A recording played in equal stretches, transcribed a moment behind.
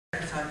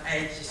On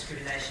age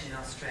discrimination in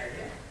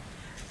Australia.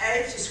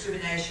 Age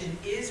discrimination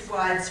is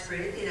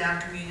widespread in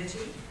our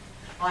community.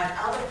 Like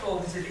other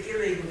forms of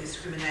illegal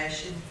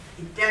discrimination,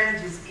 it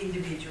damages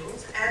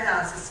individuals and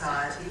our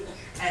society,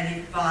 and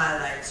it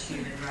violates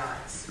human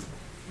rights.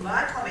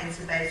 My comments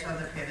are based on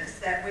the premise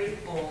that we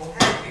all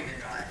have human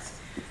rights.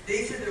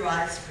 These are the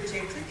rights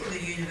protected in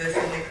the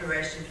Universal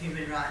Declaration of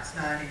Human Rights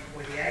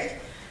 1948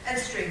 and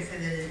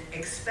strengthened and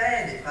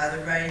expanded by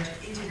the range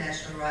of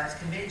international rights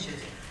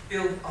conventions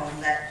built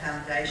on that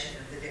foundation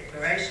of the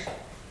Declaration.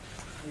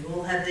 We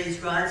all have these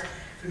rights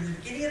from the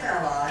beginning of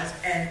our lives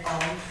and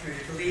on through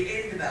to the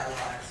end of our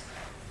lives.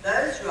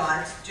 Those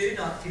rights do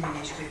not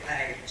diminish with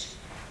age.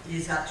 It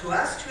is up to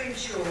us to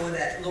ensure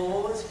that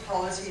laws,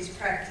 policies,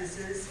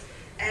 practices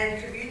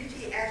and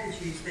community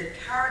attitudes that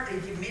currently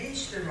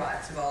diminish the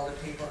rights of older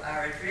people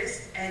are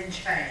addressed and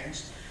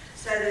changed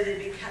so that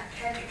it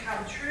can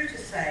become true to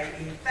say,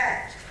 in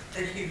fact,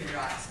 that human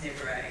rights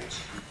never age.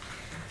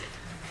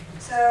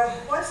 So,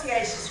 what's the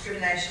age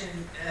discrimination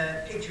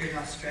picture in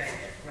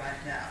Australia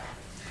right now?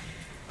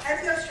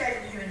 At the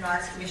Australian Human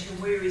Rights Commission,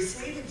 we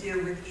receive and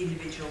deal with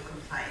individual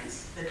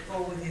complaints that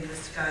fall within the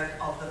scope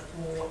of the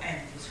 4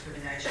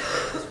 anti-discrimination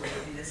laws we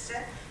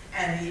administer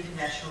and the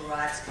international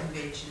rights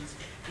conventions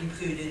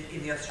included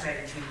in the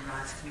Australian Human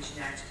Rights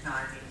Commission Act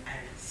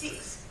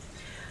 1986.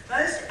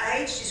 Most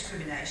age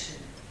discrimination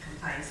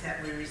complaints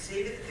that we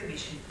receive at the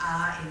Commission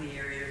are in the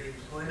area of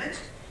employment.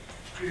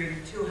 During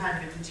the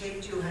 211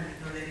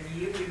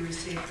 year, we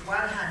received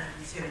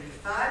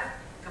 175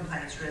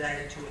 complaints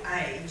related to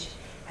age,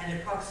 and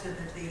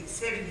approximately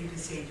 70%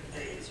 of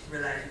these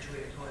related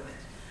to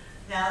employment.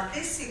 Now,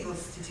 this single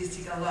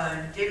statistic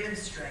alone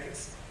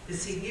demonstrates the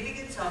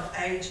significance of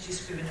age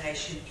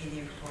discrimination in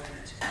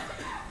employment.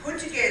 Put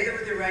together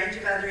with a range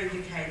of other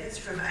indicators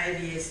from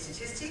ABS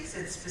statistics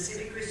and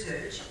specific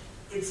research,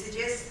 it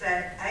suggests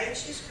that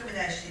age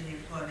discrimination in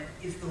employment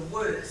is the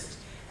worst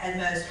and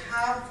most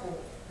harmful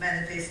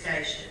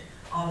manifestation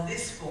of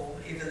this form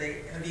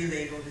of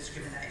illegal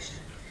discrimination.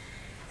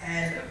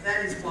 And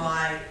that is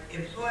why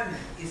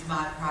employment is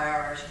my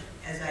priority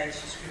as Age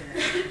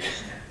Discrimination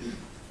Commissioner.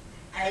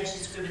 Age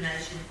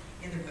discrimination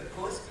in the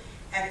workforce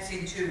acts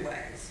in 2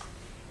 ways.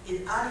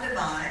 It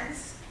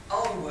undermines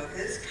older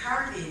workers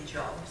currently in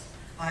jobs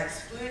by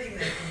excluding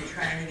them from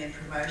training and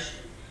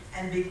promotion,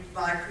 and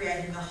by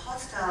creating a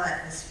hostile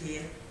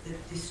atmosphere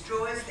that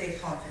destroys their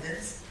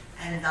confidence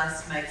and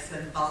thus makes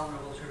them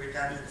vulnerable to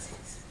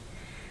redundancies.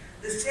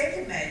 The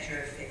second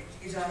major effect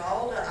is on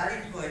older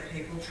unemployed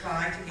people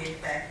trying to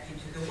get back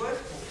into the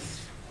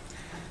workforce.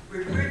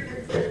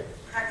 Recruitment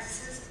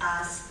practices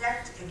are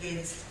stacked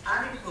against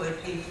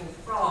unemployed people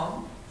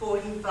from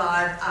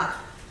 45 up.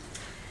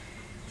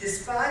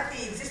 Despite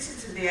the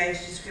existence of the Age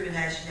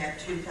Discrimination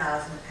Act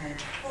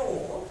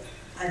 2004,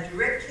 a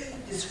directly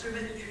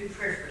discriminatory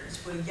preference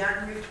for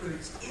young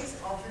recruits is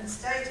often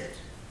stated.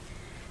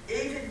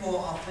 Even more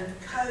often,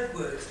 code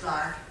words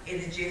like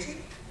energetic,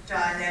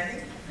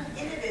 dynamic,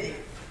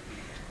 innovative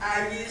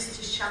are used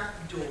to shut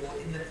the door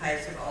in the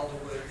face of older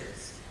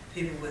workers,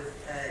 people with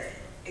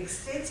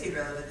extensive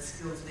relevant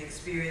skills and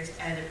experience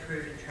and a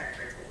proven track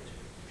record.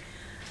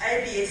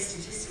 ABS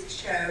statistics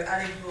show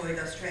unemployed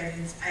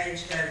Australians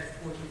aged over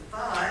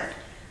 45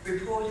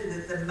 reported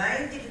that the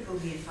main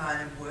difficulty in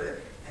finding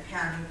work,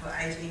 accounting for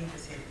 18%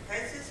 of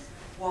cases,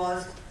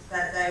 was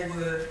that they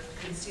were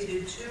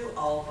considered too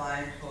old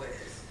by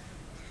employers.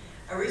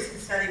 A recent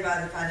study by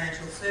the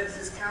Financial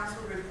Services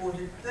Council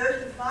reported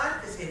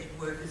 35%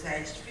 of workers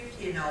aged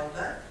 50 and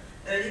older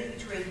earning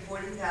between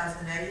 $40,000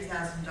 and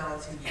 $80,000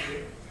 a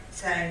year,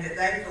 saying that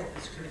they felt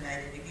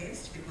discriminated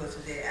against because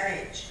of their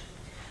age.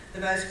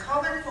 The most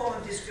common form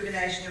of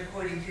discrimination,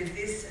 according to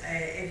this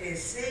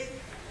FSC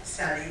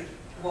study,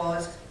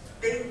 was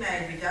being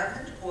made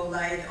redundant or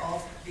laid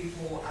off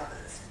before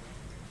others.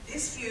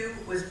 This view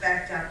was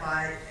backed up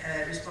by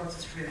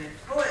responses from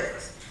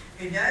employers,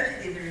 who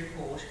noted in the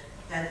report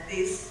that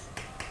this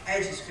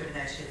age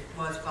discrimination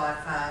was by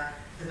far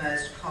the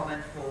most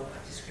common form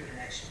of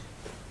discrimination.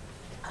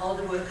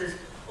 Older workers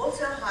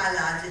also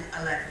highlighted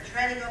a lack of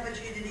training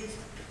opportunities,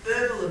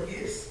 verbal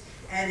abuse,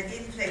 and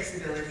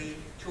inflexibility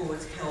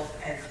towards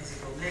health and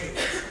physical needs.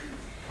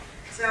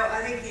 So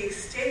I think the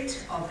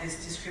extent of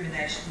this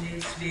discrimination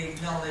needs to be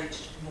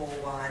acknowledged more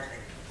widely.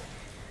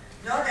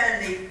 Not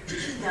only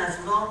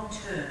does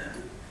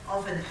long-term,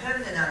 often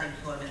permanent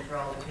unemployment for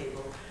older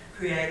people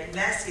create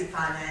massive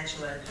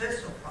financial and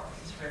personal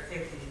problems for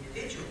affected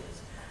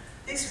individuals,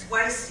 this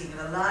wasting of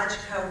a large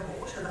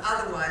cohort of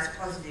otherwise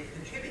positive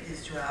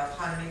contributors to our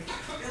economy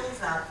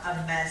builds up a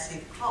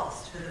massive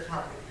cost for the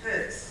public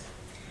purse.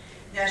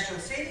 National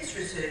Seniors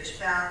Research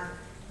found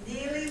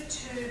nearly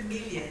 2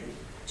 million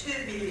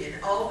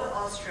older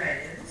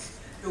Australians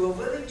who are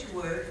willing to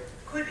work,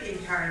 could be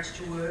encouraged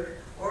to work,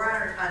 or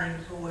are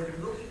unemployed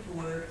and looking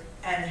for work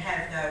and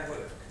have no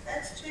work.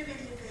 That's 2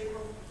 million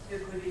people who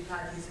could be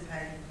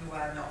participating who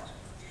are not.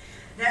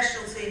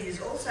 National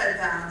Seniors also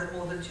found that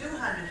more than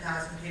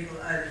 200,000 people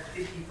over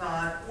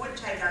 55 would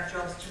take up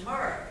jobs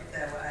tomorrow if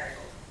they were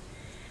able.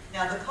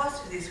 Now, the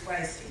cost of this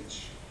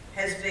wastage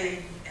has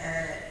been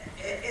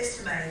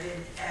estimated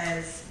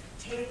as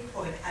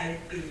 $10.8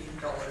 billion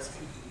a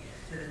year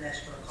to the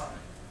national economy.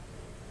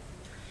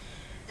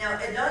 Now,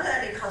 it not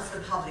only costs the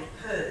public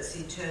purse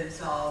in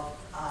terms of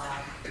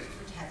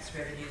tax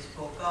revenues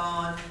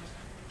foregone,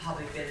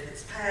 public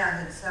benefits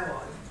payout and so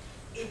on,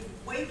 it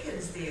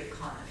weakens the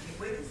economy,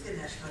 it weakens the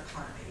national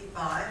economy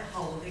by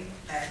holding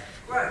back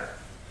growth.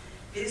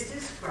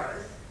 Business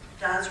growth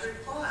does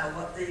require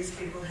what these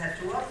people have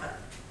to offer.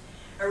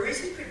 A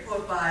recent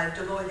report by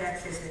Deloitte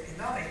Access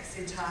Economics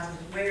entitled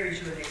 "Where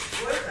is Your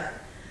Next Worker?"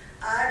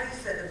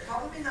 argues that the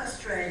problem in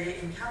Australia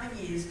in coming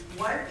years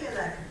won't be a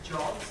lack of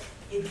jobs,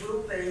 it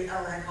will be a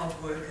lack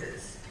of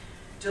workers.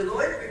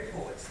 Deloitte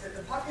reports that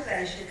the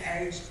population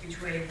aged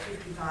between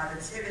 55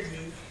 and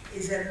 70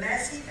 is a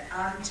massive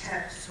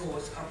untapped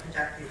source of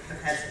productive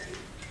capacity.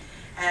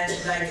 And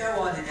they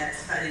go on in that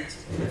study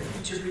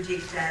to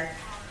predict that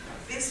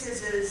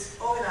businesses,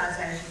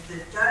 organisations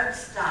that don't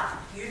start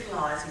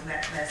utilising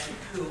that massive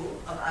pool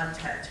of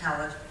untapped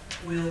talent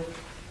will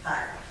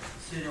fail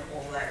sooner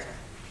or later.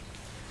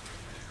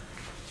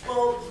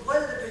 Well, what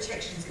are the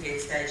protections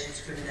against age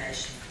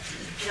discrimination?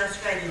 In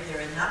Australia, there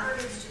are a number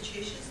of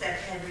institutions that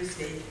can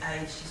receive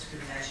age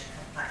discrimination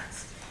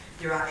complaints.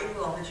 There are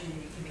equal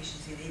opportunity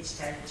commissions in each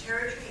state and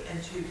territory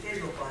and two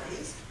federal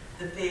bodies,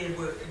 the Fair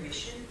Work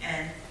Commission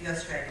and the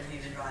Australian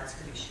Human Rights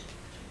Commission.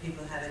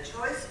 People have a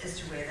choice as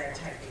to where they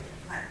take their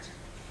complaint.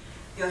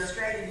 The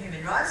Australian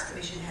Human Rights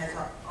Commission has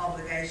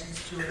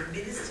obligations to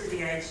administer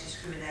the Age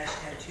Discrimination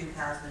Act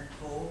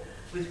 2004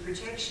 with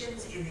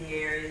protections in the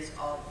areas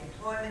of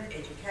employment,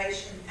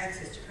 education,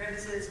 access to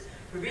premises,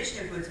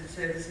 provision of goods and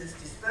services,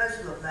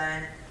 disposal of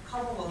land,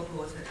 Commonwealth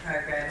laws and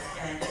programs,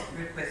 and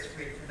requests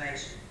for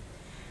information.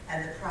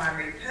 And the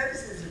primary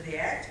purposes of the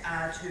Act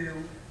are to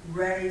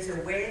raise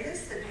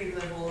awareness that people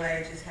of all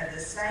ages have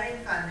the same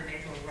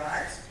fundamental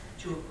rights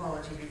to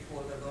equality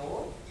before the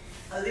law,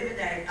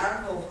 eliminate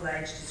unlawful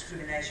age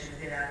discrimination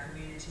within our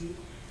community,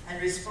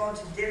 and respond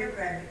to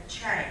demographic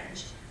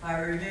change by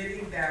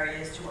removing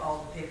barriers to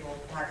older people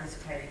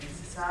participating in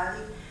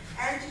society,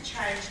 and to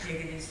change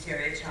negative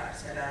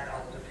stereotypes about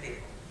older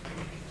people.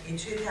 In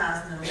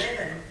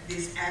 2011,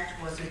 this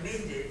Act was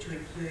amended to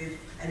include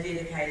a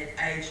dedicated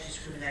Age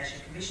Discrimination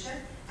Commissioner,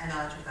 and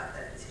I took up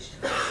that position.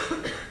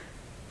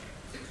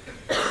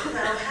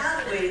 Now,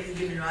 how do we at the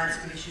Human Rights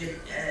Commission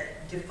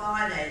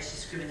define age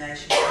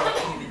discrimination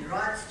in human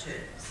rights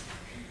terms?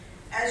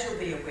 As you'll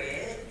be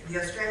aware, the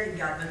Australian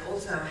Government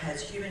also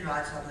has human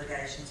rights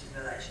obligations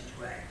in relation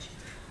to age.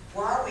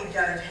 While we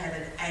don't have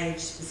an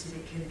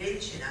age-specific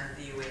convention under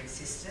the UN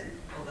system,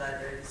 although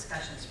there are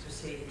discussions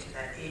proceeding to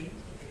that end,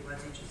 if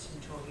anyone's interested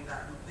in talking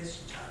about the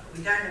question time, but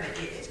we don't have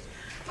it yet,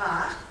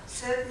 but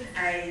certain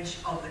age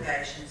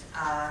obligations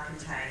are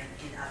contained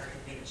in other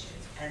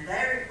conventions, and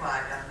they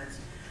require governments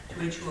to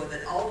ensure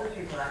that older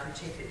people are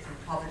protected from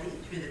poverty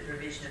through the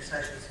provision of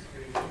social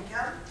security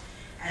income,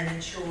 and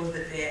ensure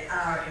that there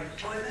are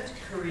employment,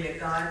 career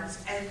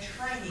guidance and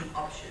training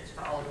options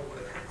for older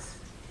workers.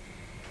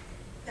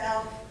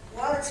 Now,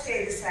 while it's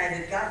fair to say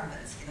that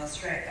governments in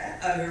Australia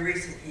over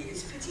recent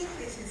years,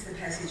 particularly since the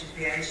passage of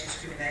the Age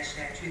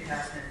Discrimination Act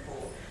 2004,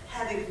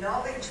 have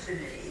acknowledged the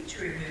need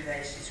to remove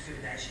age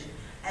discrimination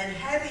and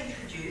have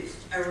introduced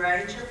a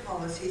range of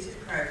policies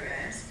and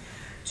programs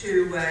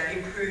to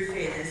improve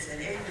fairness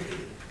and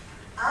equity,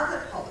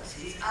 other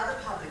policies, other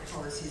public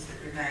policies that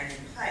remain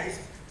in place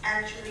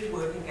actually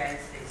work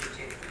against these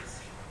objectives.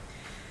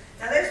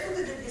 Now let's look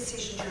at the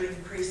decision to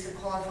increase the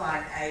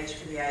qualifying age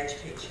for the age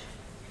pension.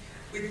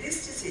 With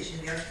this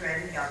decision, the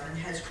Australian Government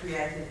has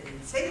created an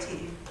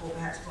incentive, or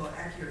perhaps more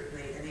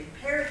accurately, an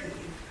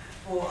imperative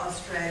for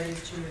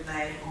Australians to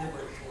remain in the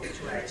workforce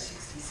to age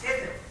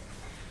 67.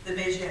 The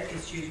measure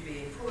is due to be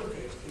in full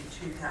effect in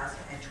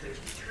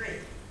 2023.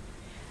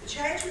 The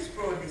change was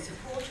broadly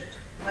supported,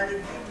 but it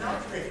did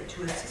not lead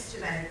to a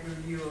systematic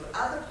review of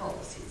other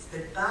policies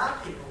that bar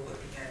people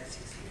working over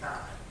 65,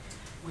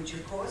 which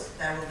of course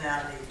they will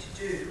now need to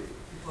do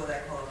before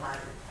they qualify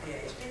for the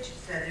age pension.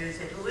 So there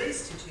is at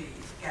least a 2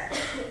 years gap.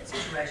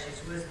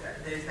 Situations worse,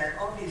 there is that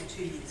obvious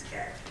 2 years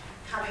gap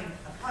coming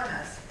upon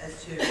us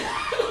as to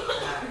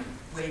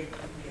when we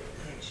can get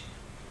the pension.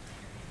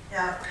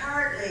 Now,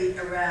 currently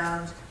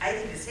around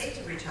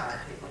 80% of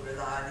retired people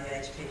rely on the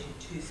age pension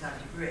to some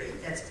degree.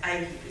 That's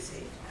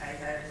 80%,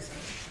 80%.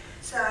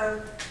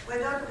 So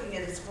we're not looking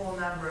at a small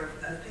number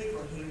of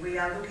people here. We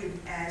are looking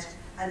at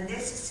a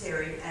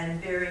necessary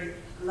and very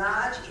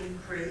large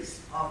increase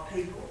of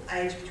people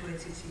aged between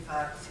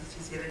 65 to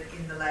 67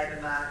 in the labour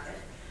market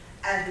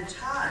at a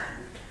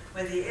time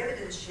when the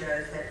evidence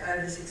shows that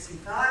over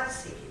 65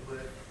 seeking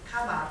work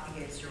come up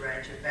against a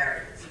range of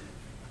barriers.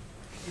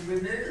 The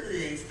removal of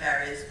these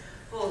barriers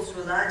falls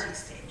to a large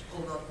extent,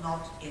 although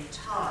not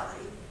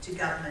entirely, to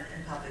government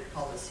and public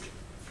policy.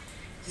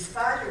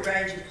 Despite a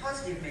range of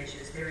positive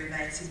measures, there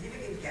remain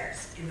significant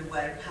gaps in the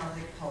way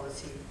public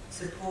policy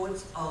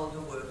supports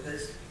older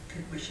workers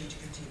wishing to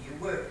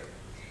continue work.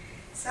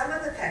 Some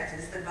of the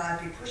factors that might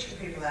be pushing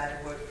people out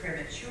of work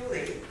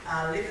prematurely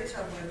are limits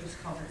on workers'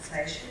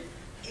 compensation,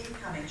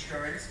 income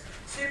insurance,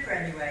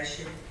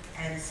 superannuation,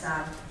 and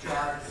some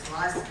driver's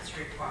licence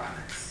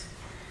requirements.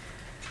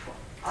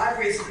 I've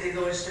recently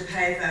launched a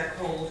paper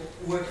called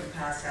Working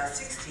Past Our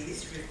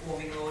 60s,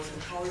 Reforming Laws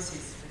and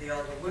Policies for the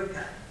Older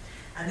Worker.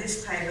 And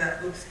this paper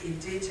looks in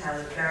detail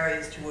at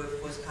barriers to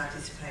workforce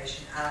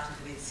participation after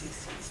the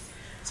mid-60s,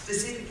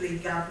 specifically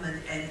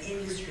government and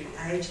industry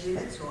age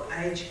limits or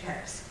age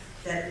caps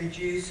that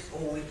reduce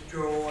or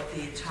withdraw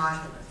the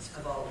entitlements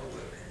of older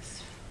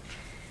workers.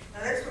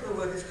 Now let's look at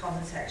workers'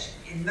 compensation.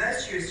 In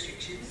most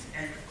jurisdictions,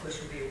 and of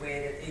course you'll be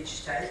aware that each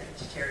state,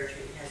 each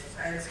territory has its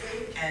own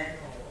scheme, and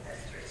Commonwealth has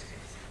 3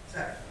 schemes.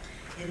 So,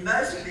 in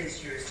most of these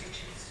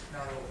jurisdictions,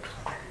 not all,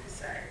 I'm happy to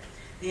say,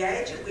 the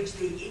age at which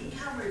the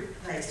income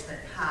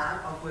replacement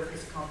part of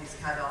workers' comp is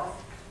cut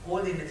off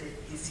or limited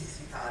is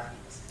 65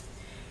 years.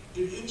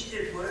 If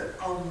injured at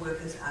work, older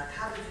workers are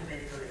covered for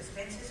medical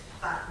expenses,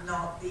 but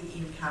not the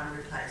income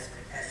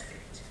replacement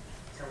aspect.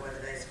 So what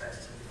are they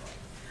supposed to live on?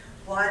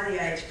 Why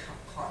the age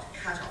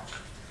cut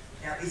off?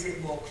 Now, is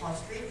it more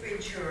costly for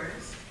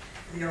insurance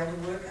for the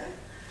older worker?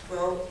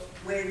 Well,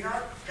 we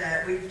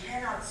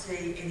cannot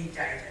see any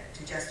data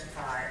to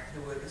justify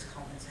the workers'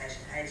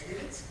 compensation age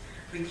limits.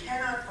 We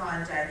cannot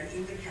find data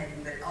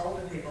indicating that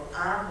older people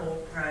are more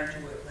prone to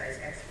workplace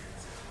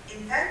accidents.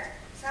 In fact,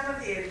 some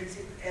of the evidence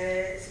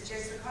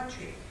suggests the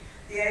contrary.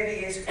 The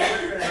ABS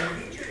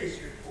Work-Related Injuries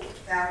Report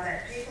found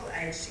that people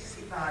aged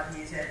 65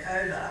 years and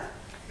over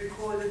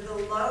recorded the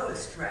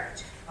lowest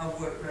rate of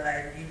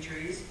work-related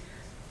injuries,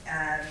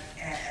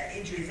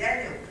 injuries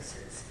and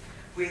illnesses,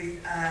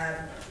 with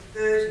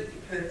 30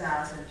 per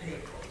 1,000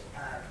 people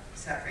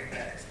suffering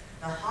those.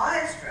 The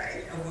highest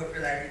rate of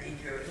work-related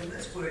injury or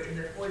illness were in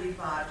the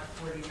 45 to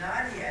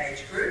 49 year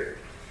age group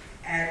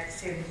at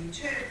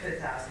 72 per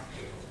 1,000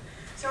 people.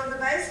 So on the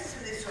basis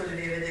of this sort of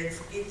evidence,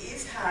 it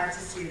is hard to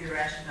see the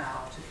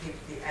rationale to keep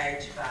the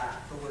age bar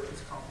for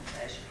workers'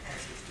 compensation at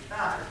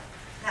 65.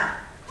 Now,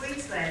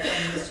 Queensland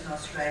and Western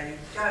Australia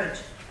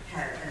don't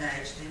have an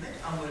age limit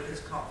on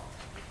workers' comp.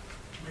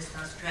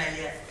 Western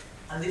Australia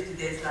lifted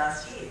theirs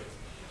last year.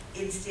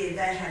 Instead,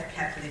 they have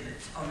cap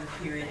limits on the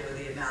period or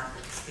the amount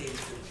that the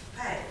schemes will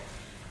pay.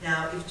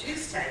 Now, if 2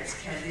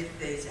 states can lift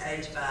these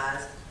age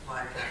bars,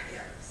 why can't the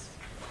others?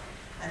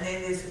 And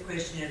then there's the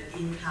question of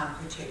income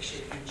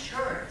protection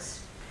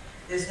insurance.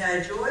 There's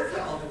no joy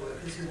for older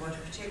workers who want to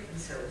protect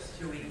themselves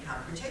through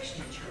income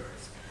protection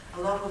insurance.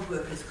 Along with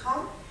workers'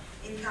 comp,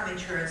 income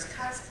insurance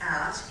cuts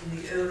out in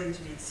the early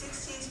to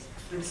mid-60s,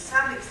 with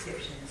some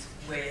exceptions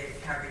where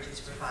the coverage is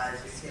provided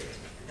at 70.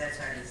 But that's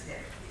only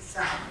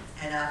some,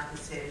 and after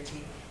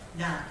 70,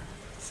 none.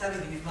 Some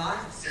of you might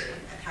have seen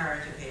a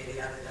current affair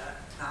the other night,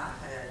 I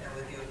don't know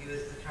whether your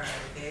viewers of the current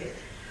affair,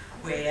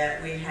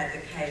 where we had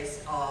the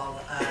case of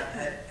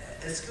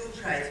a skilled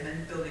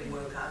tradesman, building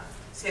worker,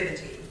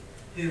 70,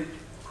 who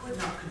could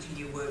not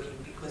continue working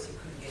because he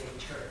couldn't get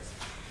insurance.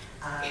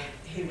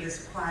 He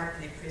was quite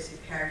an impressive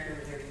character,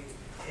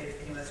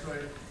 if anyone saw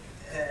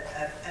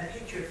a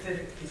picture of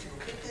perfect physical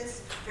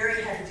fitness,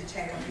 very happy to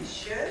take off his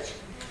shirt,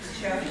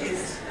 show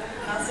his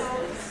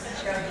muscles,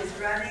 show his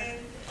running,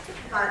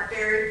 but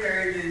very,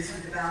 very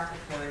lucid about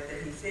the point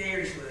that he's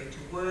there, he's willing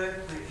to work,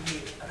 we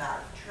hear about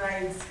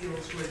trade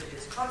skills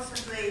shortages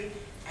constantly,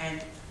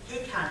 and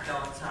he can't go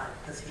on site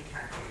because he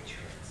can't get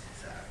insurance.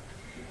 So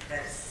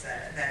that's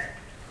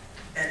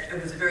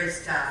it was a very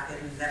stark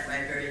and in that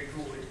way very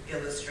good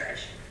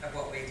illustration of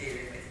what we're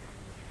dealing with.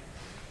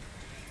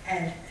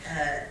 And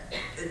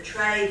the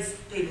trades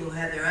people who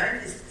have their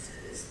own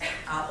businesses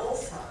are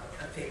also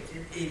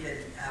affected, even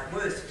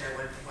worse if they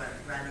want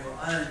to run your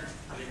own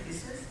public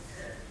business,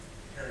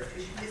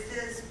 electrician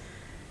business.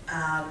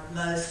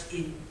 Most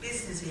in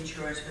business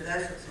insurance for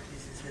those sorts of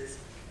businesses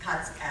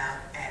cuts out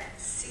at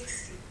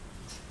 60,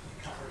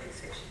 a couple of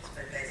exceptions,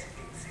 but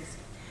basically 60.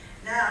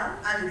 Now,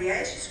 under the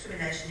Age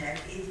Discrimination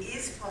Act, it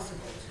is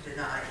possible to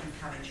deny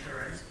income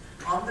insurance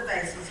on the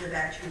basis of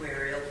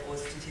actuarial or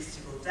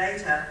statistical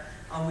data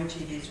on which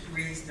it is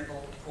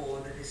reasonable for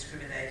the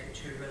discriminator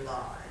to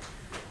rely.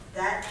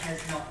 That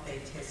has not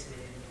been tested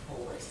in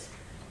courts,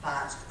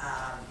 but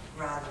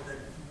rather than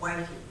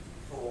waiting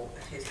for a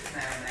test that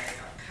may or may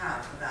not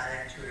come about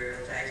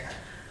actuarial data,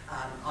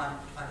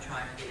 I'm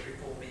trying to get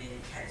reform in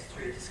any case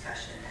through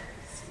discussion and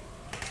advocacy.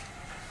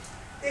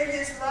 Then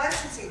there's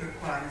licensing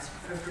requirements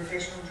for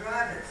professional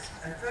drivers.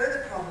 A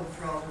further problem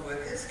for older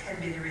workers can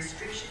be the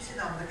restrictions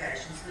and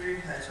obligations that are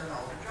imposed on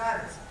older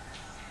drivers.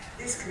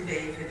 This can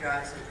be for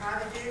drivers of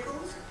private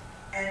vehicles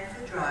and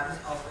for drivers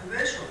of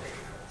commercial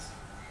vehicles.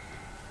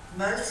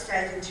 Most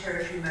state and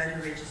territory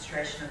motor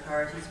registration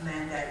authorities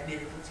mandate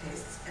medical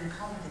tests and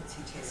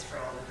competency tests for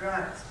older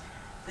drivers.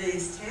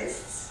 These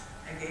tests,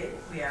 again,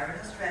 we are in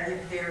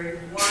Australia, vary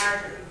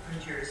widely from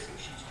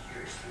jurisdiction to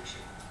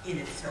jurisdiction, in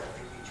itself a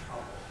huge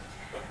problem.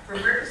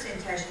 From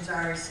representations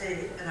I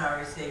received, and I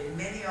received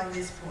many on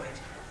this point,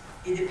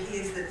 it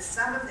appears that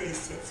some of these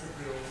sets of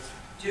rules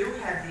do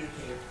have the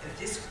effect of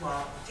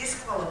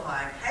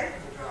disqualifying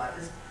capable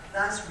drivers,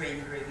 thus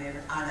rendering them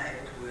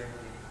unable to earn a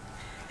living.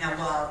 Now,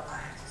 while I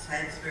have to say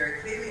states very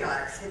clearly,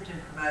 I accept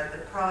and promote the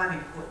prime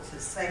importance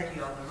of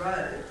safety on the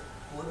road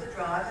for the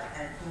driver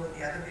and for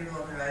the other people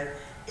on the road.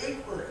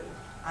 Equally,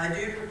 I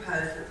do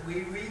propose that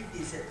we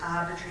revisit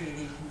arbitrary and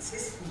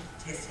inconsistent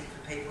testing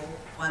for people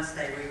once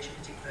they reach a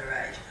particular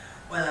age.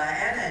 What I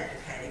am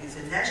advocating is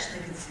a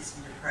nationally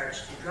consistent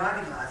approach to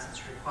driving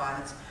licence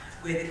requirements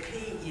where the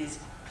key is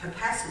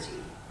capacity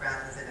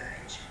rather than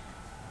age.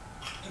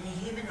 In a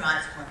human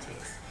rights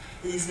context,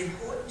 it is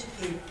important to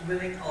keep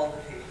willing older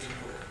people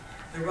in work.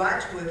 The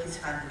right to work is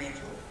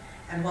fundamental,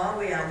 and while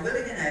we are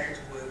willing and able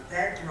to work,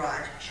 that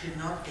right should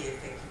not be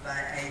affected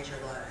by age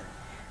alone.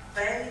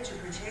 Failure to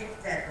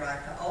protect that right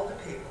for older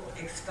people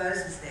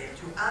exposes them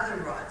to other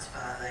rights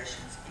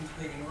violations,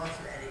 including loss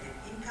of adequate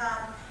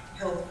income,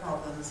 health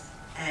problems,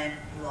 and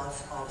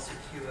loss of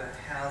secure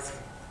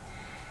housing.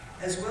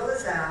 As well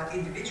as our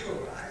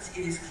individual rights,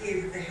 it is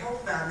clear that the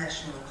health of our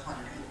national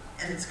economy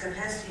and its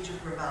capacity to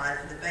provide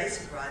for the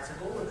basic rights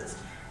of all of us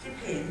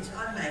depends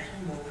on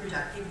making more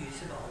productive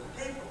use of older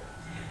people.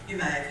 You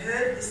may have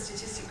heard this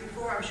statistic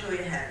before, I'm sure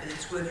you have, but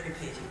it's worth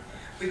repeating.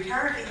 We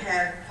currently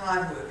have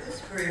 5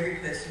 workers for every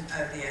person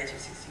over the age of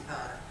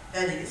 65.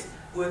 That is,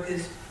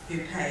 workers who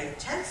pay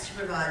tax to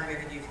provide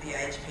revenue for the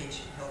age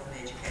pension, health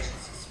and education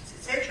systems,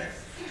 etc.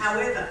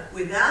 However,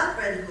 without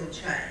radical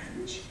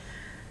change,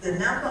 the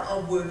number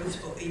of workers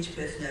for each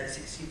person over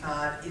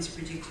 65 is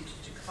predicted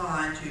to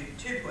decline to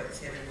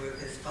 2.7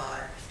 workers by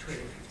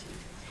 2050.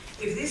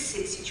 If this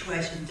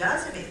situation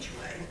does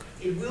eventuate,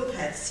 it will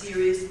have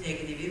serious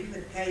negative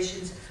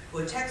implications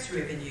for tax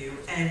revenue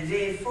and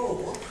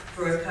therefore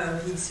for a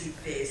cohesive,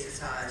 fair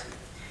society.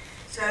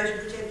 So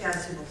to protect our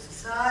civil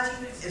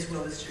society, as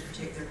well as to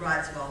protect the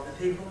rights of older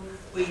people,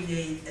 we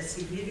need a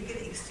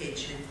significant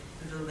extension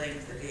to the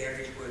length of the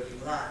average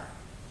working life.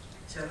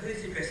 So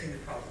who's addressing the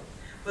problem?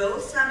 Well,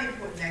 some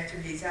important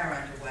activities are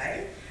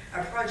underway.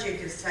 A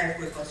project of Safe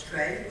Work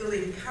Australia will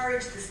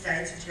encourage the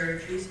states and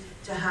territories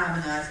to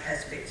harmonise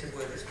aspects of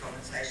workers'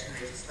 compensation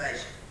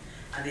legislation,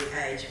 and the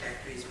age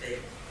factor is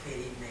being fed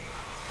in there.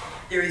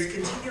 There is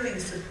continuing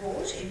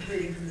support,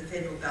 including from the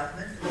federal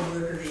government, for the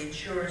work of the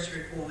Insurance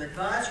Reform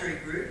Advisory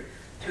Group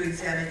to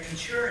examine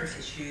insurance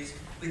issues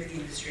with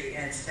industry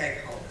and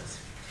stakeholders.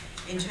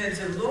 In terms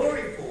of law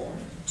reform,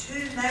 2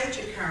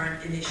 major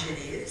current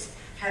initiatives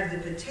have the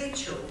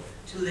potential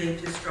to lead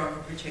to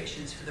stronger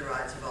protections for the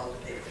rights of older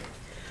people.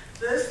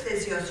 First,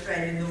 there's the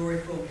Australian Law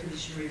Reform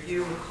Commission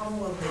review of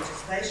Commonwealth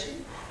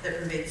legislation that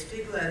prevents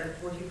people over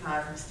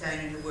 45 from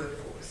staying in the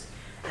workforce.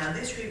 Now,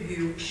 this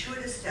review should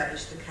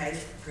establish the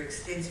case for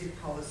extensive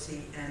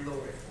policy and law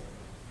reform.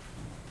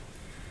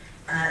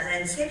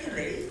 And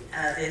secondly,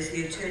 there's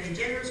the Attorney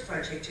General's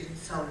project to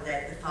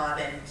consolidate the 5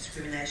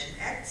 anti-discrimination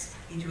acts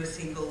into a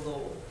single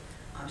law.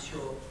 I'm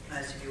sure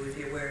most of you would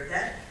be aware of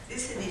that.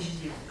 This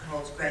initiative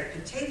holds great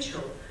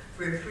potential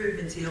for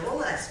improvements in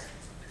all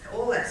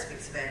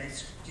aspects of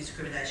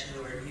anti-discrimination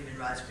law and human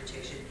rights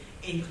protection,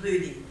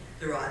 including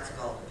the rights of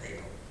older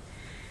people.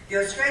 The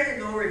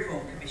Australian Law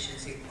Reform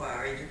Commission's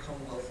inquiry into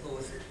Commonwealth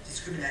laws that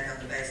discriminate on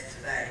the basis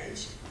of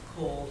age,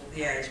 called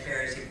the Age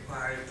Barriers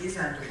Inquiry, is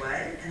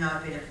underway, and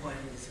I've been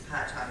appointed as a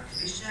part-time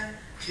commissioner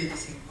to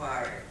this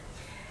inquiry.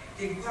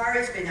 The inquiry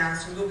has been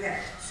asked to look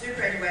at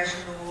superannuation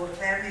law,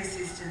 family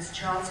assistance,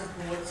 child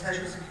support,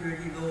 social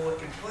security law,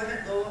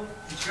 employment law,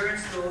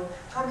 insurance law,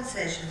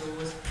 compensation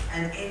laws,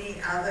 and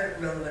any other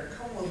relevant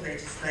Commonwealth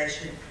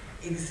legislation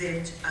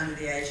exempt under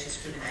the Age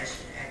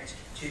Discrimination Act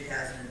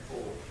 2004.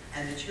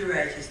 And the true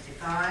age is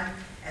defined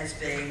as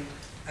being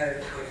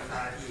over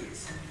 45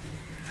 years.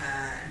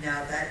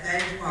 Now,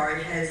 that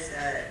inquiry has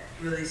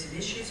released an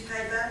issues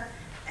paper,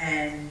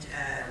 and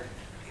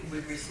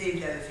we've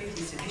received over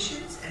 50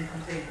 submissions and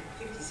completed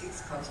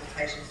 56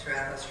 consultations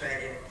throughout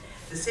Australia.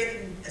 A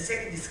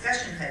second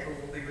discussion paper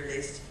will be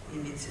released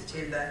in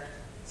mid-September,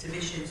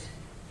 submissions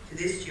to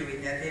this due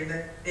in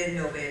November, then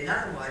there'll be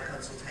another wide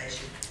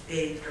consultation,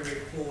 then a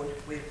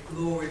report with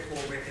law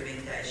reform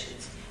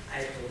recommendations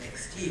April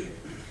next year.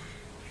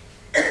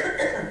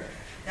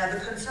 Now, the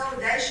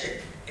consolidation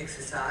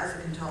exercise,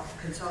 the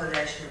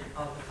consolidation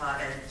of the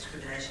 5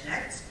 Anti-Discrimination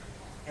Acts,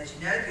 as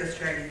you know, the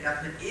Australian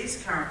Government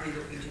is currently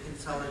looking to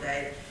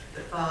consolidate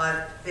the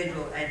 5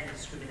 federal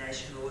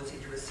anti-discrimination laws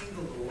into a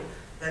single law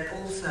that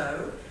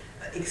also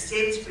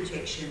extends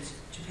protections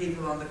to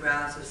people on the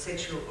grounds of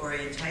sexual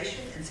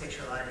orientation and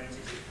sexual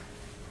identity.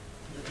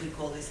 We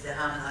call this the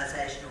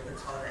Harmonisation or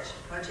Consolidation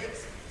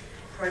Project.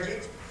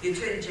 The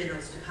Attorney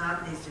General's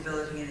Department is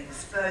developing an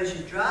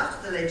exposure draft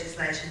of the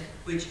legislation,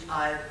 which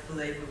I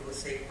believe we will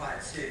see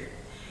quite soon.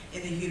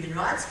 In the Human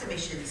Rights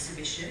Commission's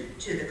submission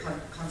to the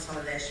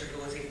Consolidation of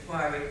Laws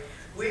inquiry,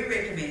 we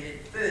recommended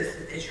first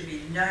that there should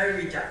be no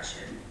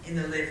reduction in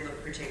the level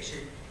of protection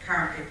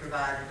currently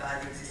provided by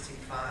the existing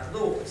 5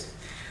 laws.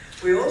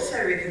 We also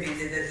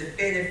recommended that the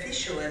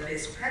beneficial and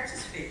best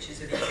practice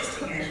features of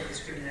existing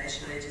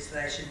anti-discrimination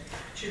legislation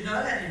should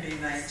not only be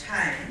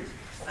maintained,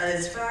 but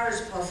as far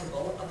as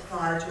possible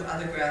applied to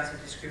other grounds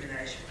of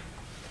discrimination.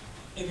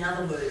 In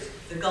other words,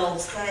 the gold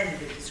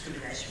standard of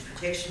discrimination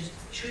protection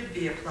should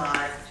be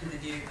applied to the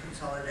new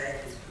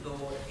consolidated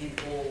law in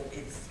all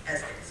its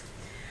aspects.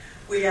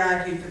 We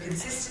argued for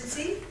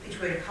consistency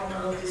between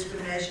Commonwealth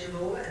discrimination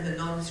law and the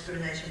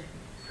non-discrimination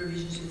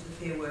provisions of the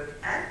Fair Work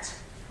Act,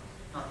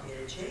 not yet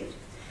achieved,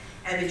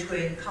 and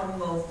between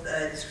Commonwealth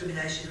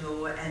discrimination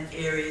law and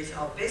areas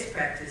of best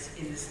practice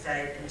in the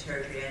state and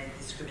territory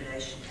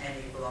anti-discrimination and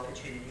equal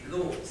opportunity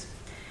laws.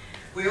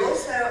 We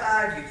also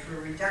argued for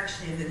a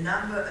reduction in the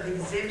number of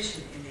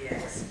exemptions in the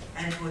Acts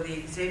and for the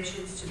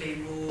exemptions to be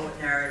more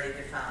narrowly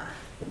defined.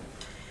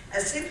 A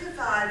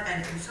simplified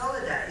and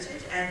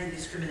consolidated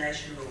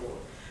anti-discrimination law,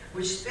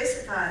 which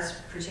specifies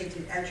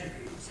protected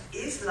attributes,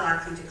 is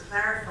likely to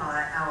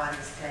clarify our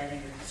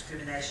understanding of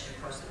discrimination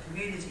across the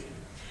community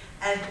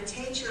and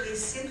potentially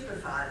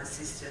simplify the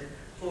system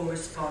for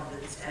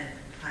respondents and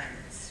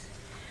complainants.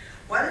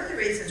 One of the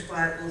reasons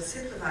why it will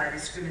simplify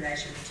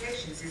discrimination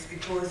protections is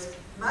because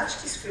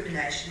much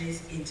discrimination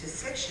is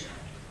intersectional.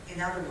 In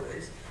other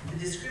words, the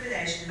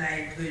discrimination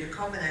may include a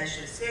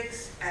combination of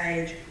sex,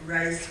 age,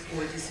 race,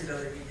 or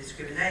disability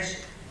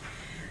discrimination.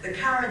 The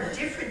current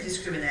different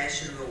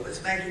discrimination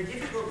laws make it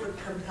difficult for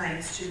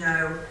complainants to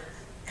know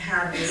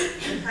how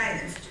best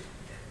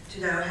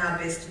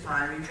to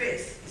find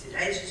redress. Is it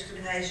age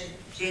discrimination,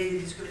 gender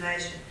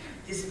discrimination,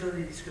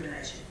 disability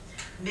discrimination?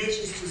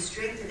 Measures to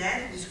strengthen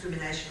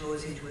anti-discrimination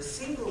laws into a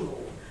single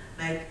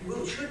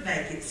law should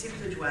make it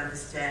simpler to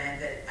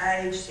understand that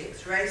age,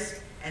 sex,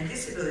 race and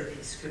disability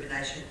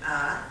discrimination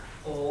are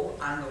all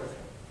unlawful.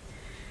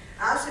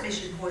 Our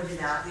submission pointed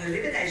out the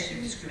elimination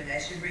of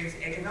discrimination brings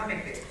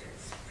economic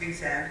benefits. For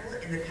example,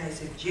 in the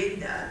case of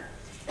gender,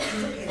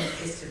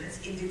 independent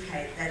estimates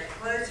indicate that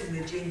closing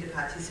the gender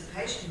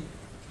participation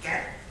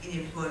gap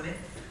in employment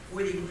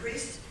would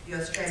increase the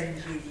Australian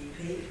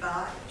GDP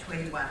by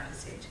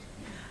 21%.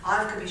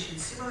 I've commissioned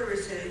similar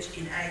research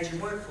in age and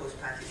workforce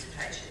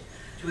participation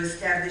to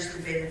establish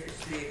the benefits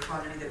to the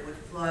economy that would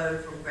flow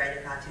from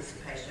greater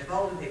participation of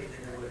older people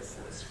in the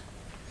workforce.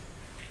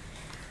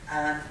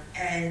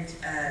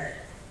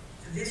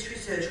 This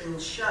research will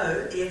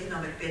show the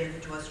economic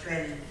benefit to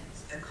Australian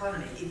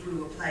economy if we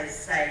were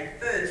placed, say,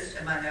 first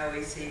among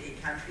OECD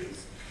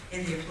countries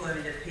in the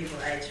employment of people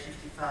aged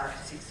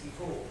 55 to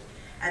 64.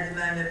 At the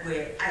moment,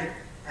 we're 8th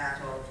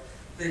out of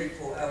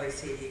 34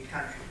 OECD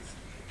countries.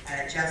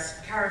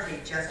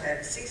 Currently, just over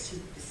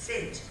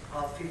 60%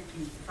 of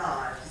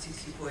 55 to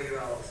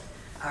 64-year-olds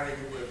are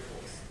in the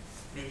workforce.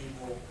 Many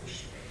more wish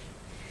to be.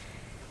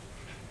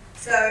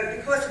 So,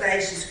 because of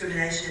age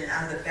discrimination and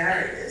other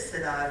barriers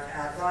that I've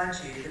outlined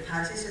to you, the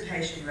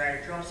participation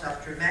rate drops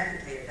off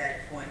dramatically at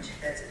that point,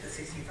 that's at the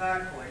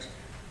 65 point,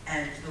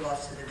 and the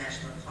loss to the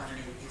national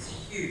economy is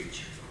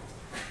huge.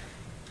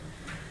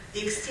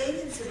 The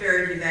extent and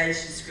severity of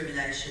age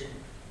discrimination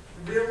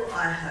will,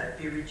 I hope,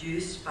 be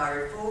reduced by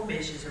reform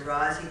measures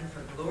arising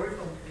from the Law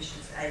Reform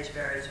Commission's Age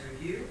Barriers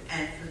Review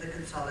and from the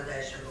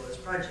Consolidation of Laws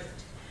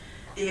project.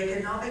 The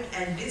economic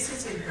and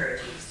business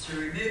imperatives to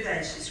remove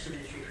age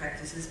discriminatory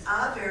practices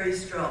are very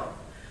strong.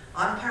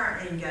 I'm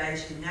currently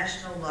engaged in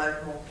national,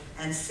 local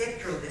and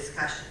sectoral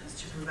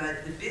discussions to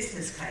promote the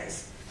business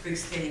case for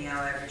extending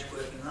our average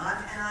working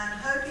life, and I'm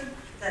hoping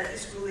that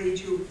this will lead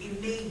to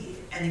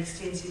immediate and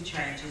extensive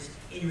changes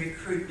in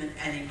recruitment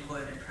and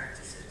employment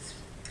practices.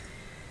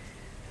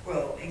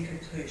 Well, in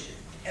conclusion,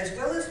 as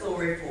well as law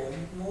reform,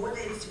 more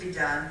needs to be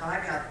done by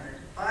government,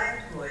 by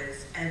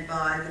employers and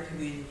by the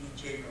community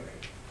generally.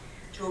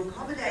 To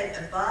accommodate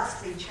a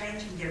vastly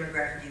changing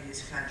demographic in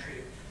this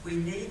country, we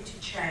need to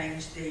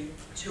change the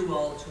too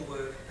old to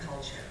work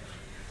culture.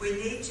 We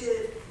need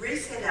to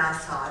reset our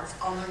sights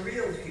on the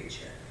real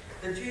future,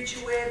 the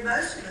future where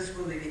most of us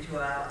will live into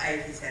our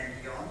 80s and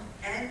beyond,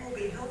 and will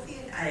be healthy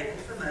and able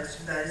for most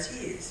of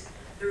those years.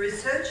 The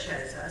research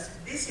shows us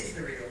this is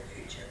the real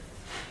future.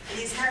 It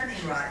is happening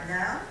right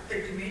now,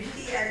 but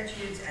community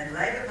attitudes and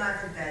labour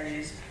market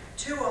values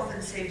too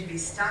often seem to be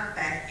stuck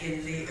back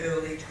in the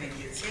early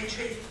 20th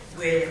century,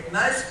 where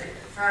most people,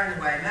 far and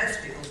away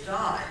most people,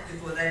 died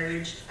before they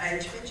reached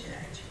pension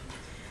age.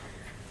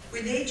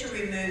 We need to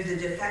remove the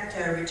de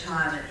facto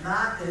retirement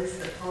markers,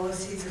 the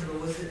policies and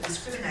laws that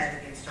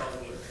discriminate against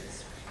older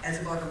workers. As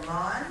a bottom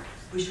line,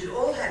 we should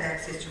all have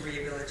access to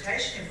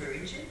rehabilitation if we're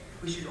injured,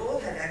 we should all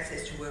have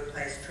access to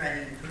workplace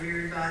training and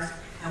career advice,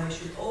 and we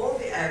should all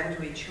be able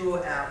to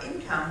ensure our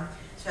income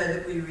so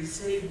that we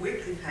receive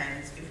weekly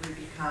payments if we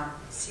become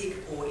sick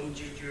or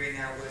injured during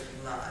our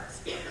working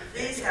lives.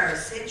 These are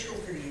essential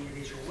for the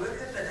individual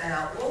worker, but they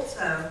are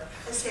also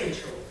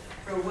essential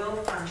for a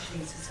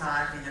well-functioning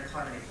society and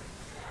economy.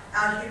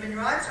 Our human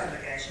rights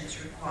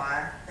obligations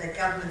require that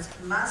governments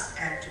must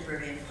act to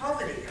prevent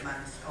poverty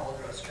amongst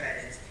older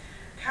Australians.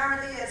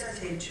 Currently, as I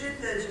said,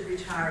 2/3 of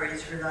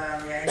retirees rely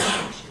on the age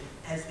pension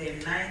as their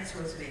main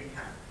source of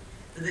income.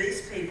 For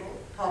these people,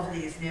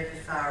 poverty is never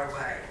far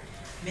away.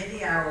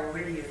 Many are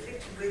already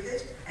afflicted with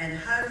it, and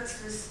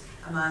homelessness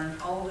among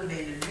older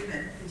men and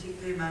women,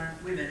 particularly among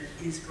women,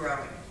 is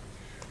growing.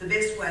 The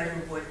best way to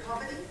avoid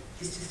poverty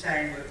is to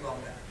stay in work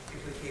longer.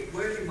 If we keep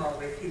working while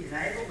we're fit and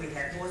able, we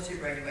have more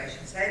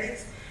superannuation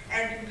savings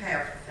and can pay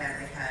off the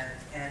family home.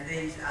 And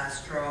these are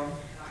strong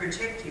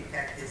protective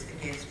factors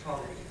against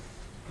poverty.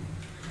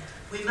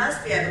 We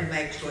must be able to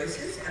make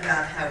choices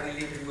about how we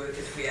live and work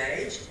as we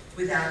age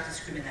without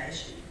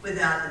discrimination,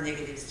 without the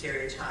negative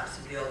stereotypes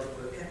of the older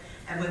worker,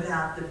 and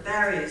without the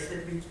barriers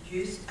that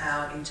reduce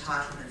our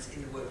entitlements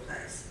in the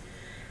workplace.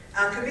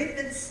 Our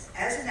commitments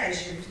as a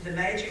nation to the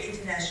major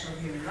international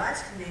human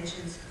rights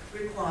conventions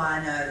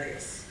require no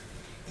less.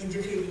 In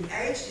defeating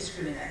age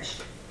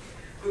discrimination,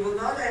 we will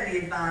not only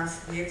advance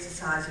the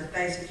exercise of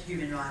basic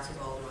human rights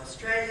of older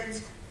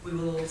Australians, we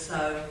will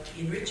also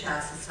enrich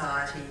our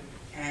society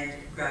and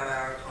grow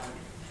our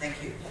economy.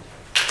 Thank you.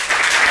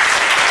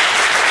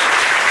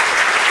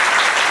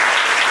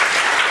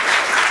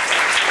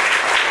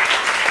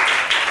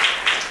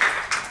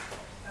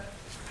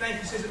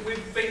 Thank you, Susan.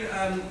 We've been,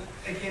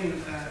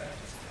 again,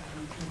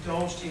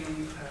 indulged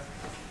in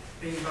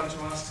being able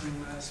to ask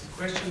some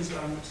questions.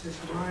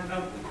 Susan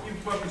Ryan,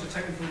 you've welcome to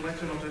take them from the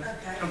lectern or to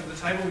come to the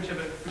table,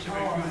 whichever you're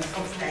more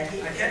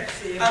comfortable. Okay.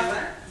 See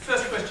everyone.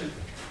 First question.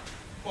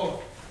 Paula.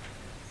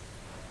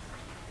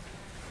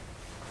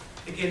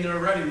 Again, there are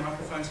roving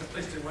microphones, so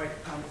please do wait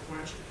before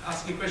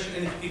asking a question,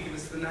 and if you could give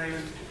us the name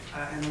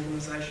and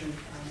organisation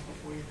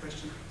before your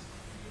question.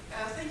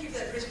 Thank you for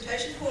that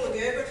presentation. Paula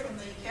Gerber from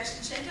the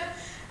Caston Centre.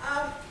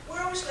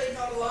 We're obviously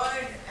not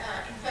alone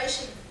in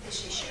facing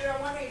this issue.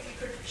 I'm wondering if you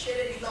could shed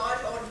any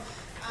light on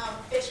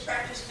best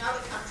practice in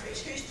other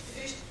countries.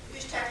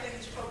 Who's tackling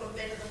this problem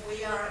better than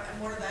we are,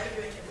 and what are they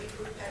doing that we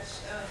could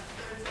perhaps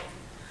learn from?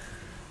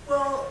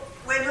 Well,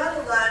 we're not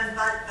alone,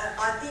 but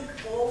I think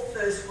all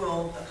first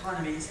world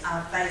economies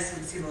are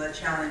facing similar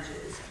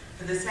challenges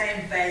for the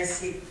same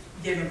basic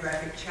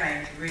demographic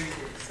change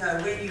reasons. So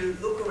when you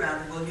look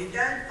around the world, you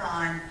don't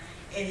find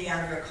any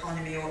other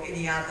economy or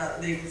any other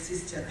legal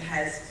system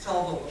has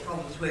solved all the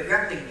problems we're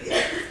grappling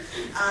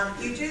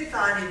with. You do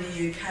find in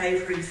the UK,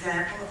 for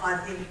example, I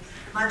think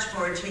much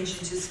more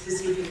attention to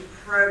specific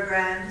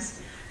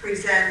programs. For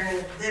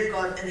example, they've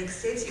got an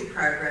extensive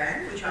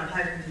program, which I'm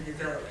hoping to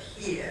develop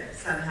here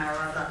somehow or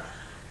other,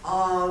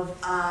 of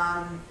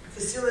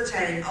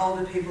facilitating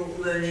older people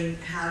learning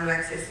how to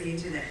access the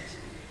internet.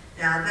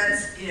 Now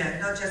that's,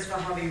 not just for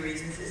hobby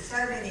reasons. There's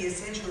so many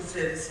essential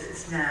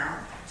services now,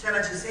 so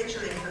much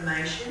essential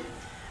information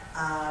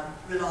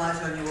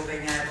relies on your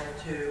being able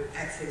to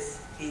access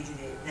the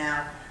internet.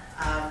 Now,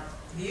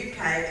 the UK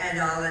and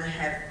Ireland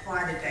have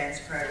quite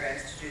advanced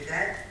programs to do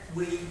that.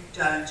 We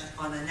don't,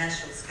 on a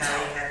national scale,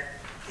 have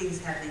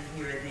things happening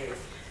here and there.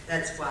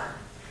 That's one.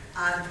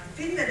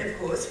 Finland, of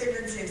course,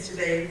 Finland seems to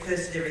be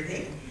first at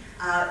everything.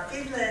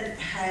 Finland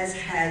has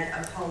had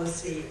a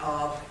policy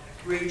of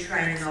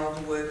retraining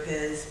older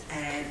workers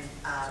and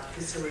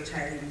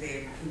facilitating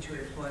them into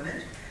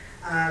employment.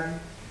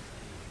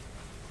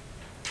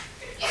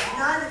 The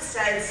United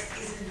States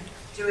isn't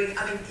doing,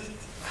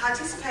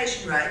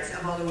 participation rates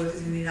of older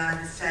workers in the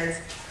United States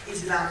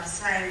is about the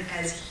same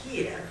as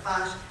here,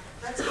 but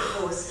that's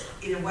because,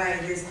 in a way,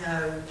 there's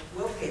no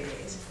welfare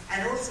net.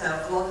 And also,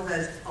 a lot of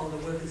those older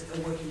workers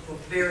are working for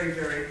very,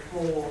 very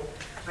poor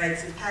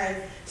rates of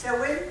pay. So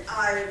when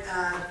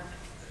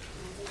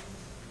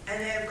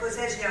and of course,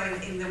 as you know,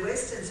 in the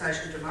Western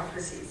social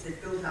democracies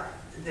that built up,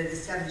 that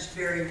established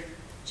very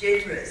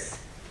generous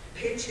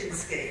pension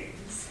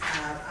schemes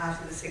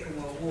after the Second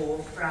World War,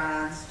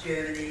 France,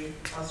 Germany,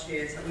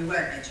 Austria, so we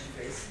won't mention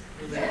Greece,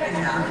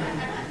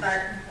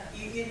 but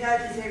you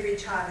notice every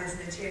time there's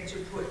an attempt to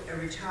put a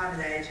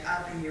retirement age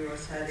up a year or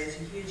so, there's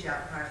a huge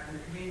outcry from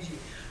the community.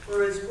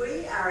 Whereas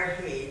we are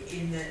ahead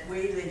in that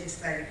we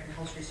legislated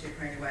compulsory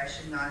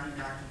superannuation in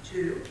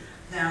 1992.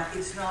 Now,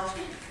 it's not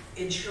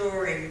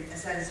ensuring a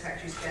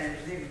satisfactory standard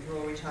of living for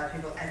all retired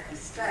people at this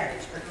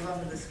stage, but the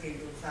longer the scheme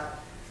builds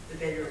up, the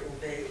better it will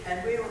be.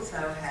 And we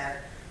also have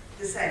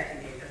the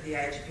safety net of the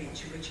age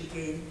pension, which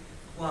again,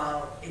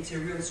 while it's a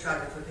real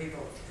struggle for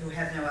people who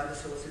have no other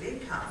source of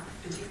income,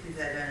 particularly if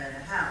they don't own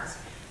a house,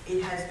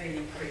 it has been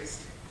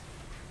increased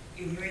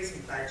in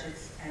recent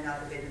budgets and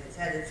other benefits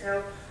added.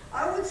 So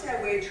I would say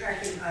we're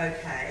tracking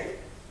okay.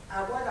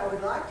 What I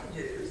would like to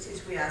do,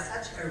 since we are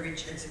such a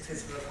rich and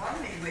successful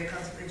economy, we're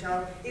constantly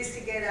told, is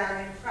to get out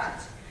in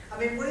front. I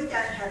mean, we don't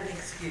have an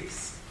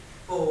excuse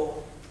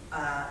for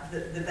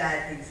the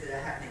bad things that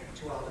are happening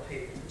to older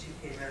people,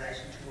 particularly in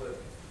relation to work.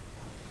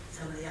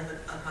 Some of the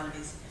other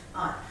economies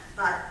might.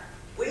 But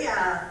we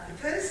are the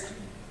first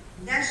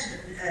national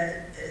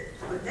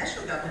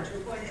government to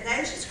appoint an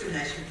age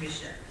discrimination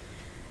commissioner.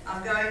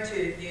 I'm going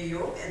to New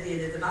York at the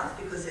end of the month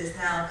because there's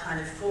now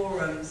kind of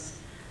forums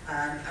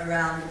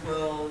around the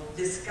world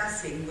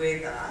discussing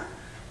whether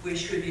we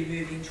should be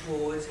moving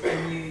towards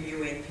a new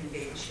UN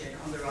convention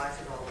on the rights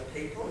of older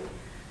people.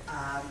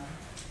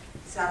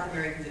 South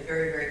Americans are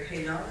very, very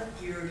keen on it.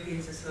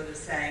 Europeans are sort of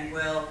saying,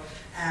 well,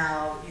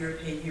 our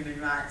European human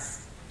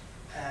rights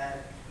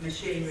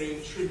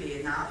machinery should be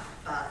enough,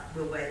 but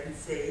we'll wait and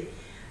see.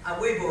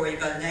 We've already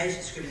got an Age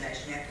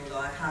Discrimination Act, although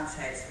I can't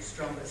say it's the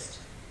strongest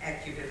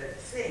act you've ever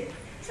seen.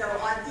 So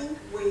I think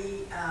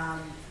we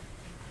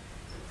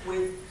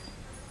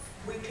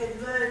we can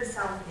learn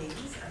some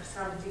things of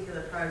some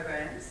particular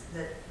programs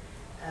that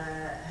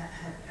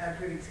are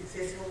proving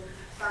successful,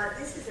 but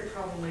this is a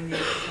problem we need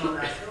to solve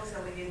ourselves,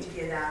 and we need to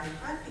get out in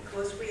front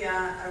because we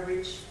are a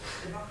rich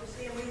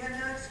democracy and we have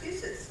no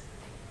excuses.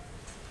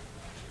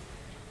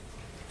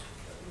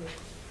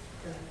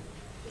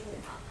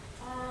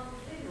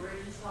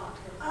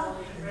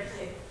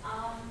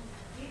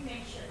 You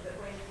mentioned that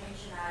when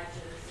pension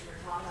ages,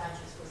 retirement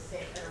ages were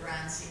set at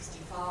around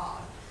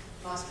 65,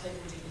 most people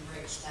didn't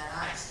reach that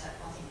age. That,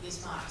 I think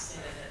Bismarck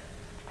said it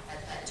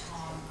at that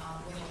time,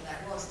 whenever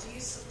that was. Do you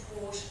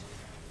support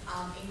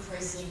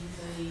increasing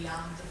the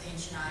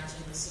pension age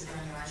and the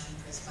superannuation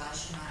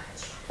preservation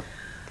age?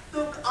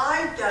 Look,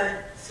 I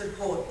don't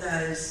support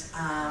those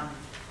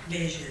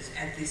measures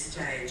at this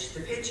stage.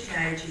 The pension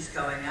age is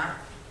going up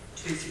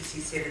to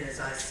 67, as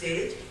I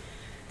said,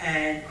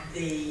 and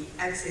the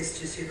access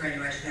to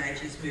superannuation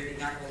age is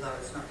moving up, although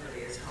it's not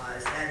really as high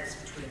as that. It's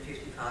between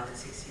 55 and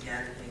 60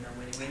 now, depending on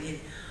when you went in.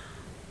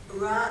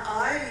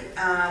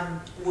 I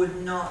would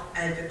not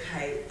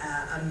advocate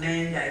a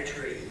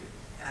mandatory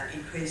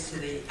increase to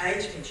the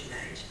pension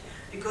age,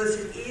 because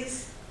it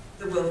is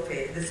the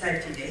welfare, the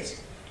safety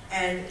net,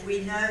 and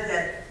we know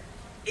that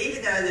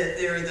even though that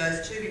there are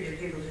those 2 million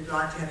people who'd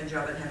like to have a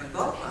job and haven't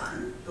got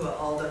one, who are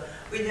older,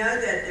 we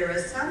know that there are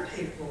some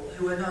people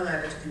who are not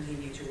able to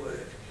continue to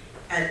work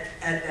at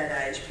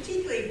that age,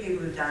 particularly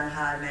people who've done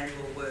hard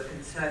manual work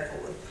and so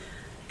forth.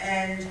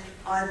 And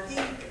I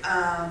think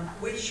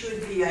we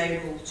should be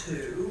able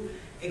to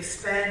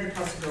expand the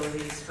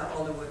possibilities for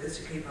older workers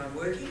to keep on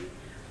working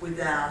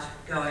without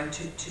going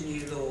to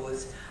new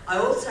laws. I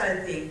also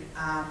think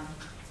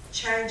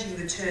changing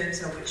the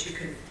terms on which you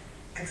can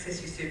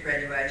access your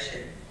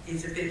superannuation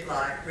is a bit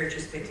like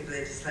retrospective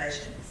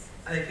legislation.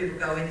 I mean, people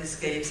go into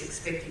schemes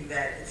expecting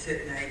that at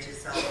certain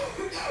ages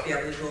they'll be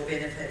able to draw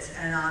benefits,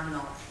 and I'm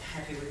not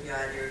happy with the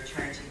idea of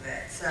changing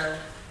that. So,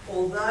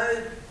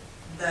 although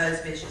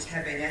those measures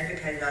have been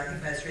advocated, I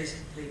think most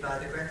recently by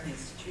the Grattan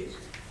Institute,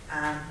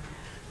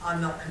 I'm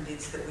not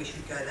convinced that we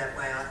should go that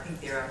way. I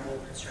think there are more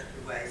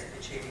constructive ways of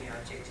achieving our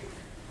objective.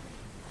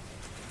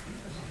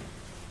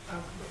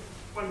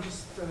 One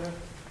just there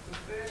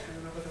and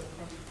another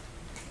front.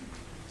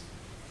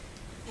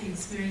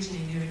 Thanks,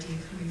 Mary-Jane Erodier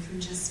coming from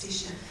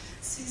Justicia.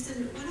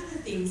 Susan, one of the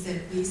things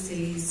that we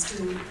see is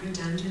still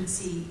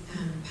redundancy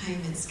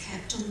payments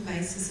capped on the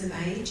basis of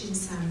age in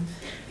some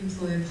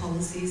employer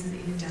policies and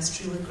in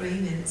industrial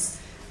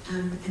agreements.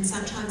 And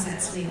sometimes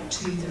that's linked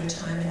to the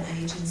retirement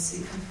age and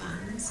super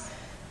funds.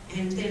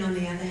 And then on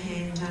the other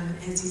hand,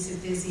 as you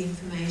said, there's the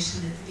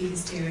information that the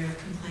biggest area of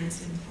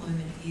complaints in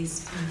employment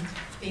is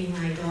being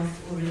laid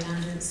off or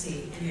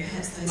redundancy, and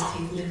perhaps those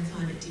people then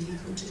find it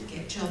difficult to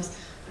get jobs.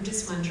 I'm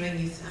just wondering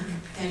if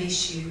that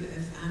issue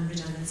of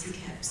redundancy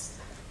caps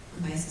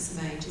on the basis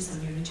of age is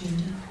on your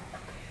agenda.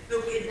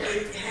 Look,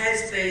 it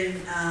has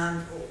been,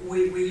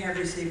 we have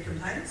received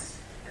complaints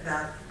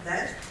about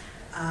that.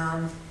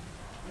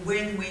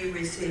 When we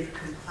receive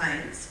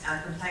complaints,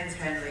 our complaints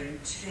handling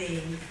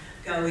team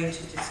go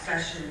into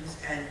discussions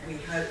and we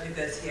hope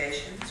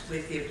negotiations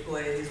with the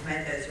employer who's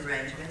made those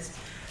arrangements.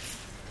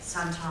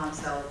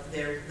 Sometimes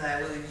they're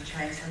willing to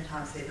change,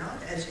 sometimes they're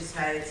not. As you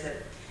say,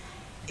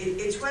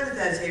 it's one of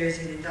those areas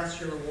in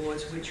industrial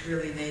awards which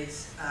really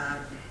needs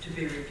to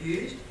be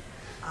reviewed.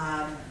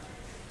 I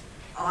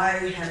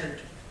haven't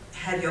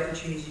had the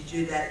opportunity to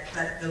do that,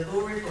 but the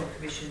Law Reform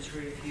Commission's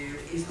review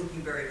is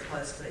looking very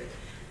closely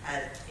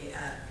at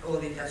all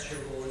the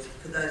industrial awards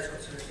for those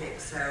sorts of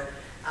effects. So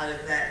out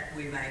of that,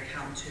 we may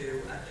come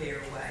to a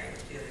fairer way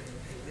of dealing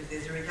with people. If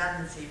there's a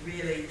redundancy,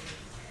 really,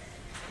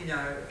 you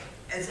know,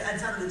 and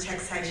some of the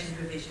taxation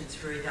provisions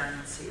for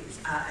redundancies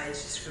are age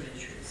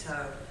discriminatory.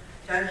 So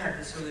don't have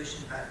the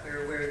solution, but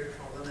we're aware of the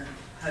problem and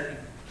hoping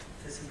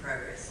for some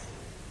progress.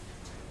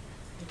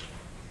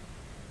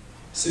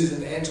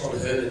 Susan, Anton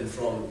Herman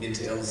from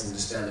Minter Ellison,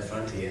 just down the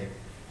front here.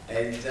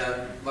 And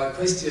my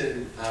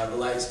question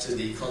relates to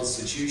the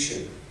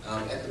Constitution.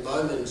 At the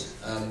moment,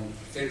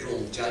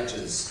 federal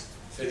judges,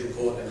 Federal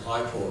Court and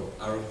High Court,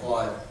 are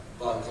required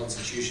by the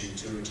Constitution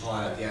to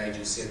retire at the age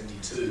of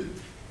 72.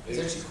 There's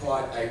actually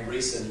quite a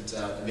recent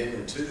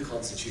amendment to the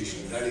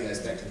Constitution. It only goes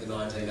back to the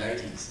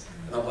 1980s.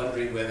 And I'm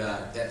wondering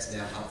whether that's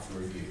now up for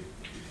review.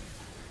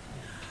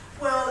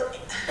 Well,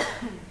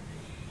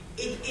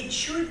 it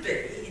should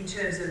be in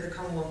terms of the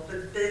Commonwealth,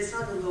 but it's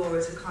not a law,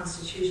 it's a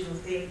constitutional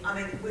thing. I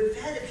mean, we've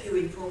had a few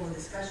informal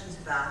discussions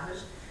about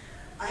it.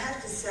 I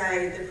have to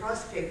say the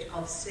prospect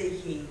of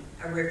seeking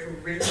a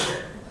referendum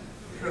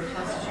for a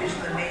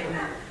constitutional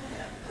amendment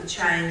to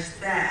change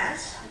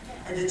that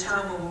at a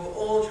time when we're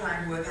all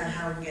trying to work out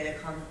how we can get a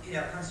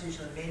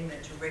constitutional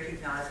amendment to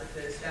recognise the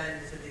first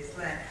owners of this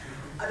land.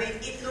 I mean,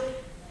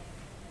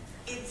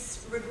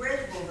 it's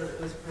regrettable that it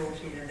was brought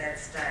in at that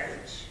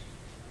stage.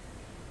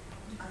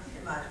 I think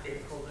it might have been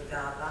called the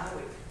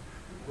Garbarwick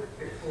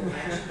before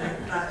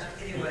actually, but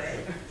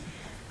anyway.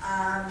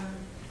 I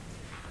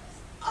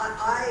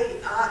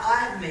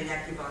haven't been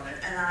active on it,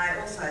 and I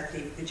also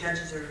think the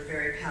judges are a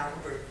very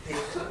powerful group of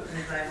people, and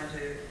if they want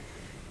to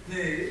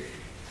move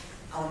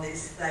on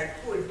this, they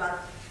could, but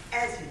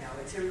as you know,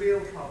 it's a real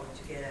problem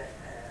to get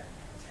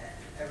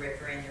a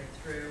referendum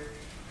through.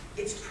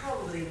 It's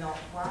probably not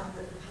one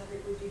that the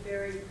public would be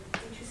very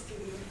interested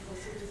in or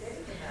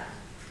sympathetic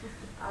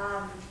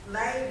about.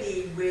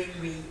 Maybe when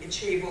we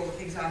achieve all the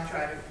things I'm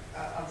trying to,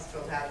 I've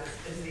spelled out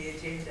as the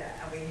agenda,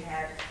 and we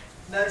have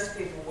most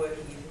people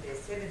working into their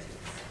 70s,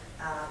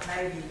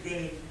 maybe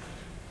then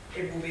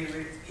it will be,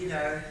 you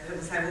know, it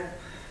will say, well,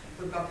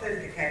 we've got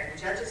perfectly capable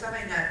judges. I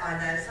mean, I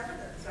know some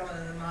of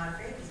them are my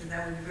friends, and they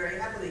would be very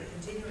happily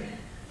continuing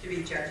to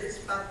be judges,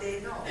 but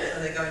they're not. So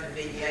they go into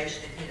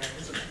mediation and, you know,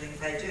 the sorts of things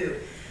they do.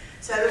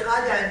 So look,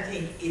 I don't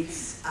think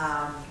it's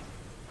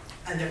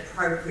an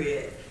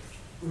appropriate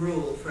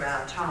rule for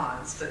our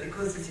times, but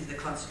because it's in the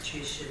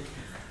Constitution,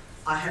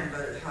 I haven't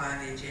got it high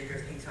on the agenda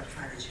of things I'm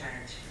trying to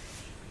change.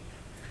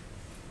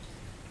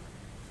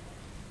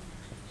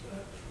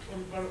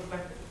 One at the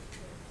back.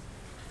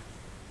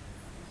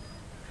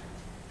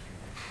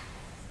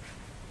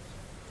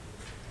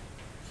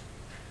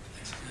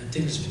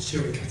 Dennis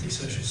Fitzgerald, Catholic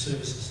Social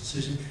Services.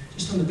 Susan,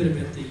 just on the bit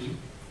about the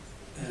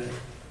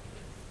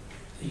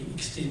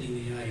extending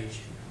the age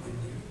when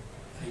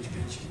the age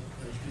pension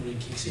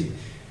kicks in.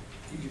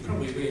 You're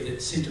probably aware that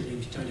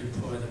Centrelink don't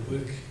apply the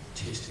work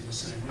test in the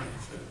same way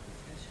for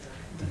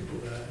people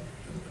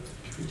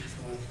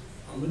 55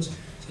 onwards. So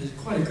there's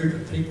quite a group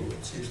of people,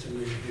 it seems to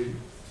me, who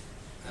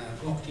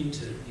are locked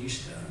into New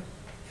Start,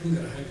 haven't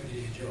got a hope of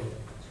getting a job,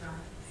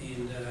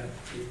 and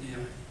yet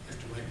now have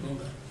to wait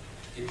longer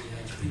to get the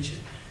age pension.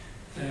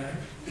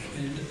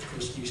 And of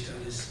course New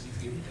Start is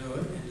significantly lower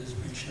and has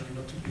been shown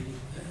not to be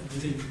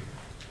within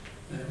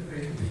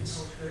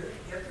recompense.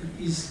 Yep.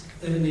 Is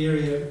that an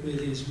area where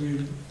there's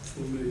room for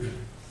movement?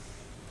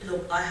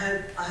 Look, I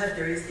hope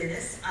there is,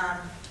 Dennis.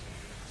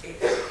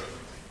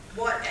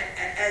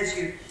 As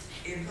you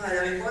implied,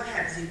 I mean, what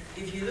happens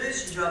if you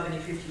lose your job when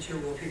you're 52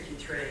 or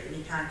 53 and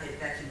you can't get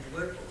back into the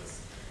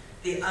workforce?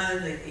 The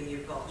only thing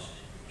you've got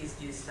is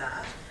New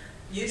Start.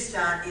 New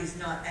Start is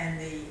not, and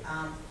the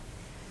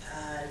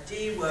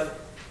DWA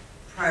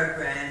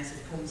programs and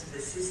forms of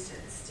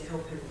assistance to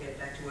help people get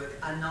back to work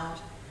are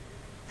not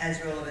as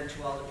relevant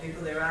to older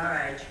people. There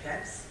are age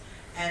gaps,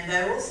 and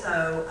they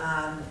also,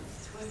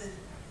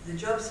 the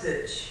job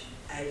search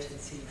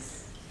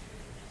agencies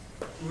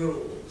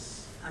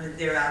rules, I mean,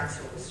 they're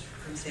outsourced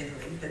from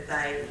Centrelink, but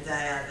they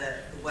are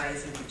the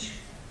ways in which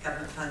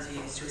government funds are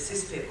used to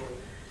assist people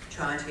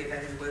trying to get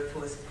back in the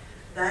workforce.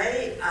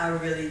 They are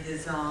really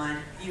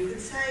designed, you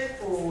could say,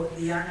 for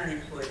the young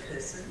unemployed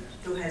person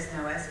who has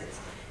no assets.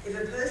 If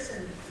a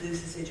person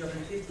loses their job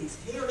in the 50s,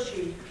 he or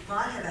she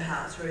might have a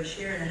house or a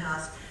share in a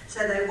house,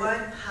 so they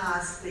won't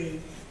pass the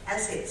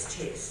assets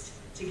test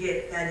to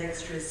get that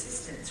extra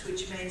assistance,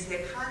 which means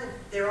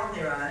they're on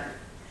their own.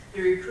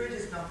 The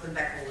recruiters knock them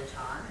back all the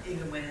time,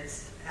 even when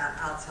it's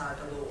outside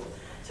the law.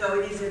 So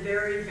it is a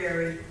very,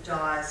 very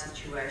dire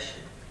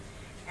situation.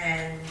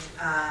 And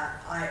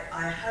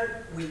I hope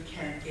we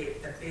can get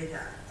a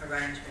better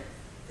arrangement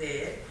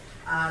there.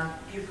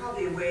 You're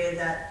probably aware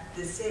that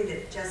the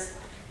Senate, just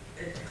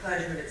at the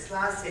closure of its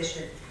last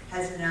session,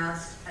 has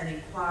announced an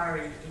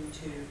inquiry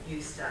into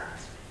New Start.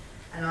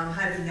 And I'm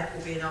hoping that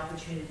will be an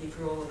opportunity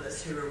for all of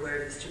us who are aware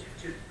of this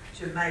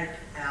to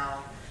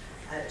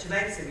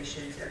make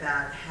submissions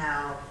about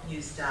how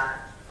New Start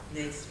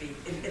needs to be.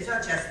 It's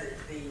not just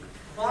the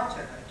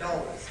quantum of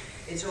dollars,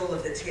 it's all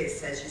of the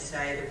tests, as you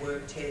say, the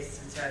work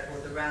tests and so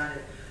forth around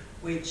it,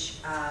 which,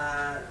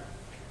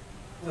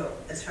 well,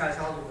 as far as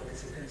older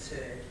workers are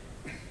concerned,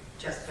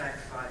 just don't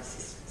provide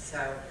assistance.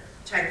 So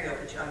take the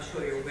opportunity, I'm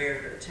sure you're aware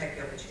of it, take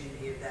the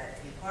opportunity of that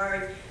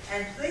inquiry.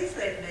 And please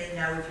let me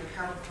know if you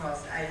come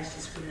across age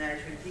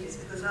discriminatory things,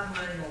 because I'm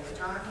learning all the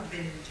time. I've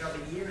been in the job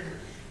a year and,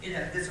 you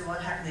know, there's a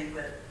lot happening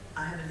that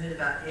I haven't heard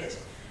about yet.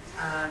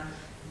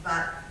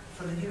 But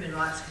from the Human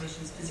Rights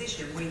Commission's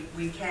position,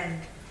 we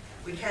can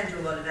do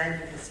a lot of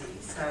advocacy,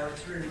 so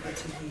it's really good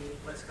to hear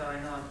what's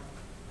going on.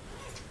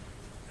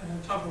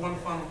 Time for one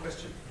final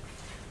question.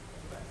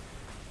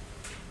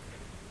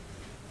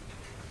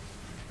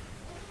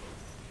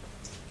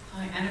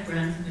 Hi, Anna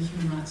Brown from the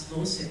Human Rights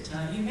Law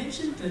Centre. You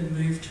mentioned the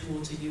move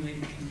towards a UN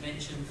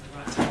Convention for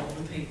Rights of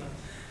Older People.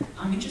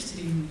 I'm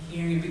interested in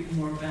hearing a bit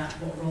more about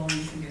what role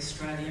you think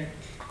Australia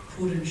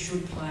could and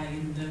should play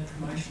in the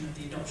promotion of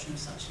the adoption of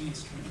such an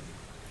instrument.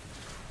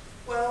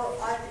 Well,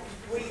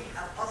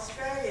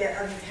 Australia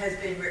has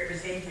been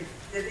represented.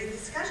 There have been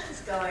discussions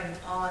going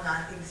on,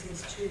 I think,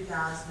 since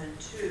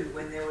 2002,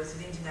 when there was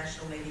an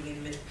international meeting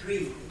in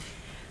Madrid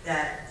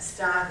that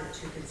started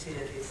to consider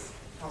this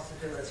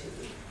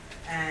possibility.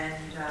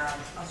 And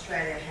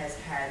Australia has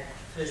had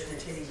a person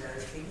attending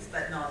those things,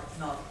 but not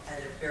at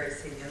a very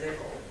senior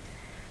level.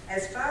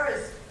 As far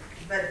as,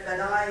 but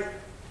I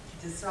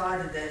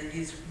decided that it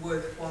is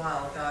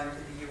worthwhile going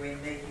to the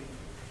UN meeting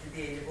at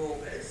the end of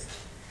August.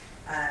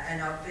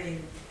 And I've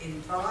been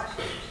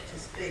invited to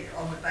speak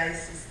on the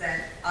basis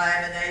that I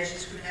am an Age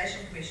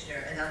Discrimination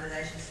Commissioner and other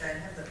nations don't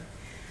have them.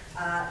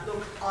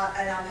 Look,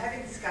 and I'm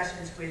having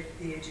discussions with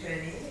the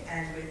Attorney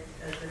and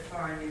with the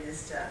Foreign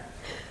Minister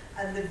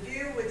And the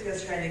view with the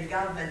Australian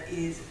government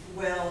is,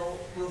 well,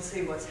 we'll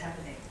see what's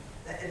happening.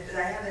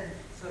 They haven't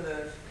sort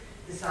of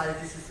decided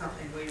this is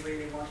something we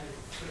really want to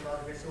put a lot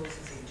of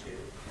resources into.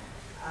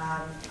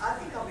 I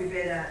think I'll be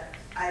better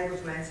able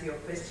to answer your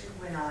question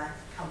when I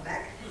come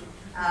back.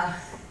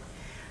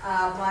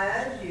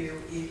 My own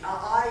view is,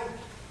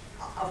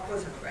 of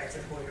course I'm a great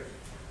supporter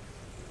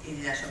of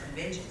international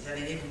conventions. I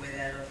mean, even when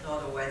they're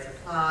not always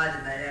applied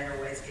and they don't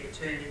always get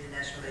turned into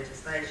national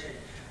legislation,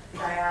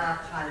 they are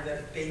kind of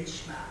a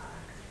benchmark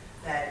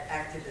that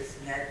activists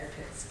and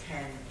advocates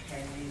can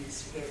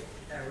use to get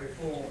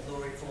reform, law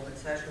reform and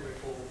social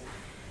reform.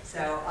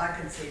 So I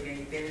can see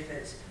many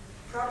benefits,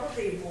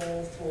 probably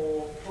more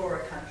for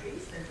poorer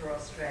countries than for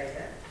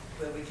Australia,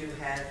 where we do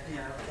have, you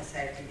know, a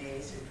safety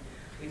net and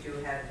we do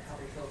have a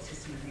public health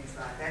system and things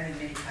like that. In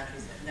many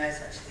countries that no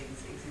such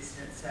things exist,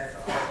 and so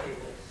for old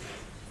people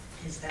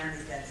whose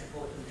families don't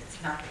support them, it's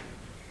nothing.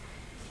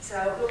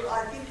 So look,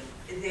 I think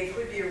there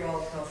could be a role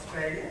for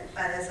Australia,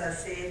 but as I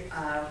said,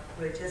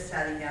 we're just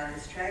starting down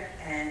this track,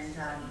 and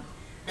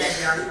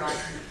maybe after I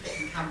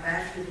can come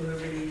back, people who are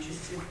really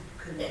interested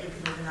we can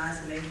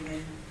organise a meeting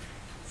and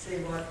see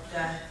what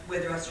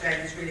whether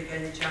Australia is really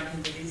going to jump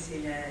into this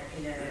in an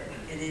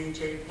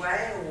energetic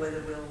way, or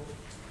whether we'll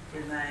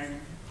remain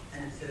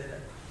an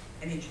observer,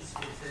 an interested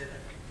observer.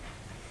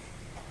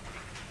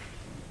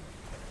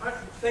 Right,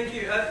 thank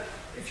you.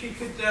 If you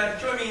could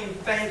join me in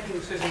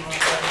thanking Susan.